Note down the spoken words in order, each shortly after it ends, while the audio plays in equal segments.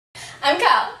I'm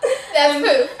Cal. That's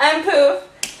Poof. I'm Poof.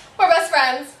 We're best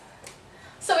friends.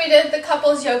 So we did the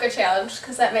couples yoga challenge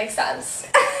because that makes sense.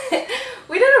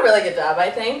 We did a really good job, I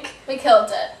think. We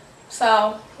killed it.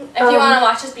 So if you want to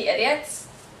watch us be idiots,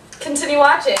 continue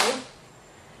watching.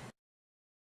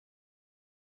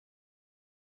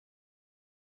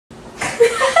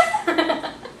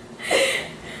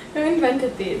 Who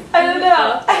invented these? I don't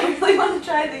know. I really want to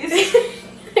try these.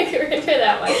 Okay, we're gonna try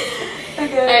that one.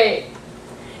 Okay. Alright.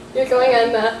 You're going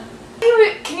on the...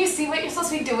 Can you see what you're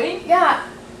supposed to be doing? Yeah.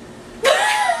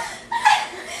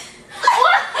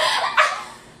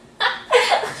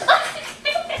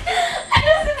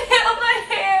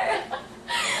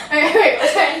 Alright, wait,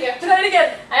 let's try it again. Try it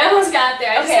again. I almost got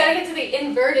there. I just Okay. gotta get to the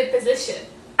inverted position.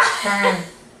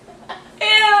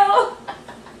 Ew.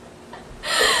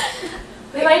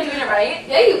 Am I doing it right?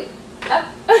 Yeah, you.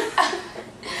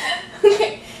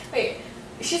 Okay, wait.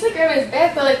 She's like grabbing his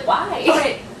back, but like, why? Oh,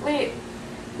 wait.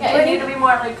 Yeah, Do I need to be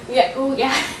more like... Yeah, ooh,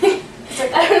 yeah. I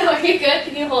don't know, are you good?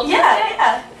 Can you hold it?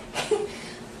 Yeah.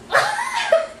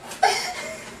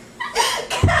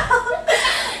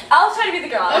 I'll try to be the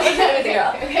girl. Okay, try to be the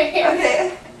girl.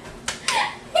 Okay.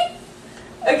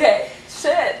 Okay.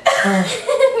 Shit.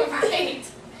 Right.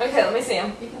 Okay, let me see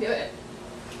him. You can do it.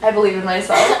 I believe in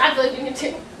myself. I believe in you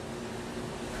too.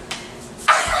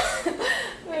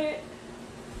 Wait.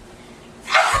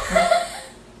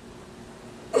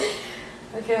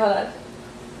 Okay, hold on.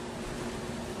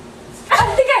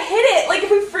 I think I hit it. Like if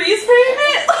we freeze frame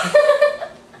it.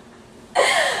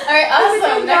 Alright,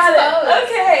 awesome. Next pose.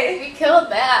 Okay. We killed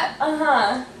that.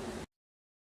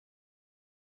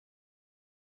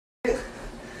 Do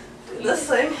this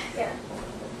thing. Yeah.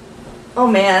 Oh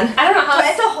man. I don't know how. Do I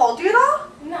have to hold you at all?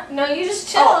 No, you just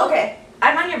chill. Oh, okay.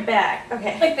 I'm on your back.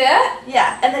 Okay. Like that?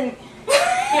 Yeah, and then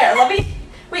here, let me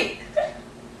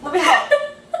help.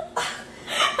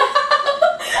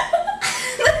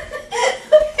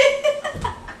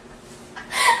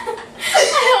 I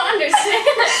don't understand.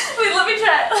 Wait, let me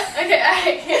try. Okay,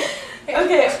 alright.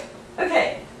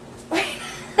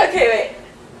 Okay, wait.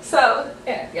 So,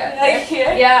 Yeah. like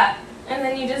here? Yeah. And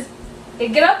then you just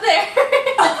get up there.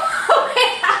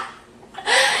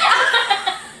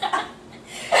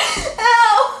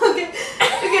 Ow! Okay, I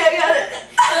got it.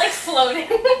 You're like floating.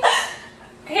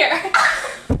 Here.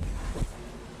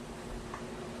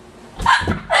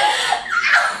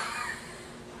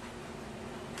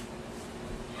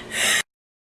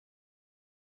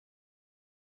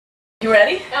 You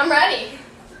ready? I'm ready.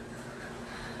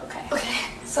 Okay.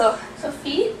 So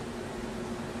feet?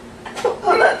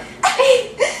 hold on.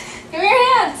 Give me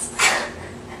your hands.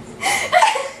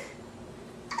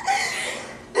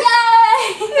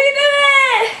 Yay! We did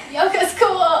it! Yoga's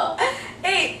cool.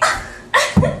 Hey.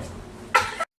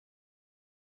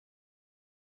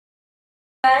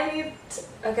 I need to,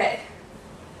 okay.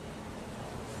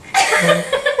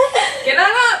 Get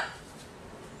on up.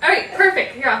 Alright,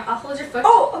 perfect. Here, I'll hold your foot.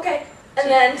 Oh, okay. And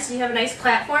then So you have a nice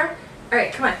platform.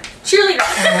 Alright, come on. Cheerleader.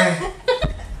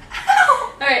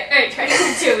 Alright, try to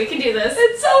do two. We can do this.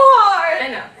 it's so hard. I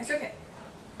know. It's okay.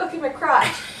 Okay, my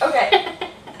crotch. Okay.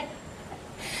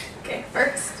 Okay,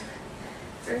 first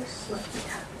let me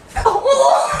out.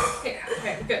 Oh. Here,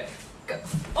 okay, good. Go.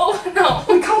 Oh, no.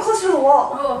 We come closer to the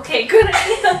wall. Oh, okay, good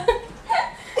idea.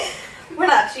 We're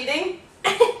not cheating.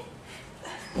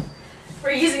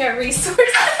 We're using our resources.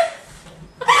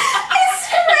 I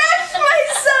scratched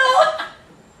myself.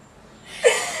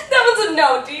 That was a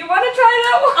no. Do you want to try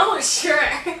that one? Oh, sure.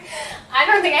 I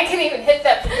don't think I can even hit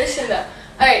that position, though.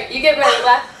 Alright, you get ready,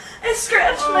 left. I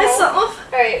scratched myself.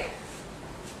 Alright.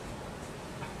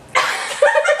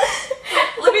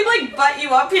 Let me like butt you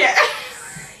up here.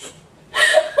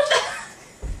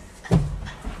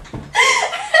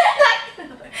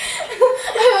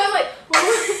 I'm like,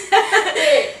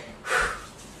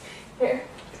 here.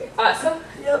 Okay, awesome.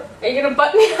 Yep. Are you gonna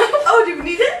butt me up? Oh, do we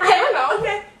need it? I don't know.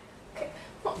 Okay.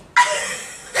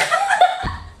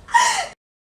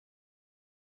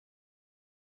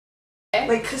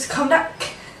 Like, just come down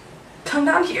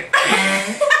here.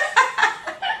 And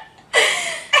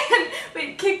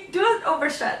wait, do an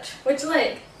overstretch. Which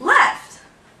leg? Left.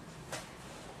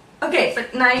 Okay,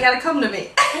 but now you gotta come to me.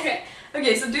 Okay.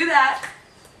 Okay, so do that.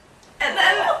 And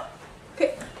then.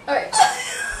 Okay. Alright.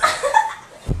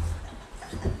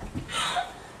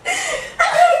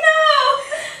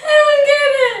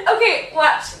 Okay,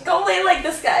 watch. Go lay like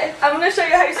this guy. I'm gonna show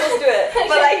you how you're supposed to do it,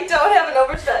 but I don't have an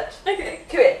overstretch. Okay.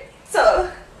 Okay, wait.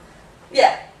 So,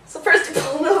 yeah. So first you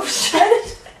pull an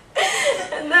overstretch,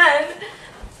 and then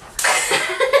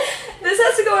this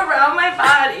has to go around my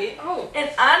body and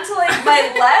onto like my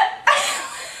left.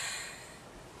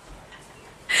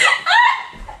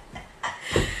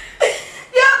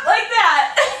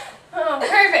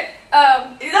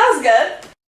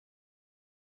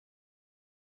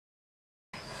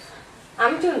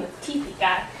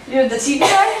 You have the TV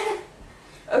guy?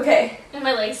 Okay. And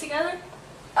my legs together?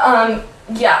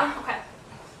 Yeah. Okay.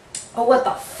 Oh, what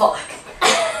the fuck?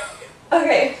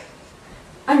 Okay.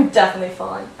 I'm definitely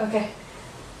falling. Okay.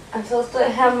 I'm supposed to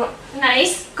have...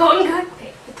 Nice. Going good.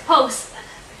 Okay, with the pose.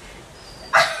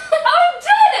 I'm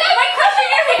doing it! Am I crushing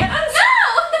your hands? No!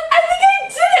 I think I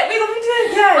did it! Wait, let me do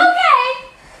it again. Okay.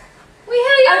 We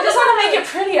hit you. I just want to make it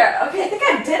prettier. Okay, I think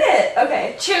I did it.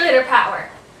 Okay. Cheerleader power.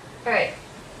 Alright.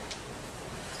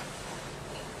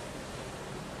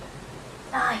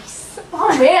 Nice. Oh,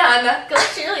 man. Go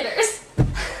cheerleaders.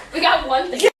 We got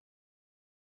one thing.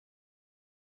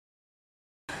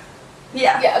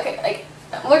 Yeah. Yeah, okay, like,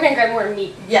 we're gonna grab more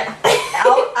meat. Yeah.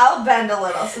 I'll bend a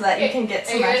little so that you can get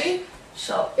some. Are you ready?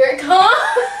 Sure. Here it comes.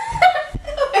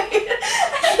 I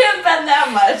can't bend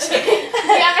that much.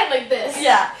 Yeah, bend like this.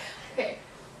 Yeah. Okay.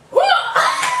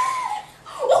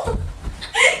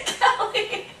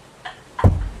 Kelly.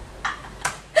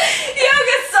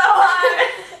 Yoga's so hard.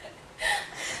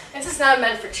 This is not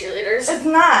meant for cheerleaders. It's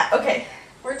not. Okay.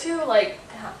 We're too, like,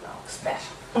 I don't know,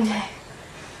 special. Okay.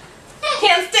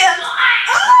 Handstand.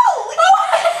 Oh!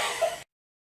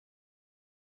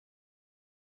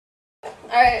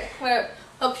 Alright, well,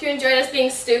 hope you enjoyed us being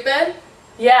stupid.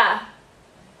 Yeah.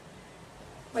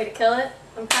 Way to kill it.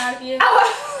 I'm proud of you.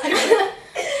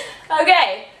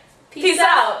 Okay. Peace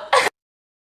out.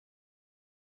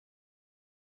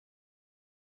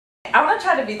 I want to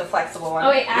try to be the flexible one. Oh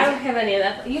wait, I don't have any of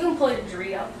that. You can pull your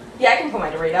Dorito. Yeah, I can pull my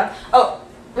Dorito. Oh,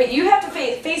 wait, you have to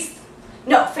face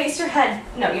your head.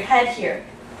 No, your head here.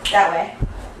 That way.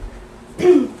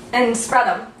 And spread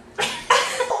them.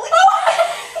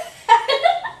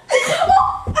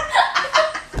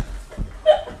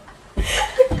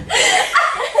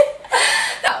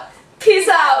 No. Peace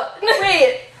out.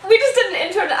 Wait, we just did an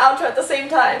intro and outro at the same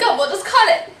time. Go, we'll just cut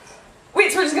it. Wait,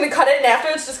 so we're just going to cut it and after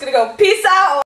it's just going to go, peace out.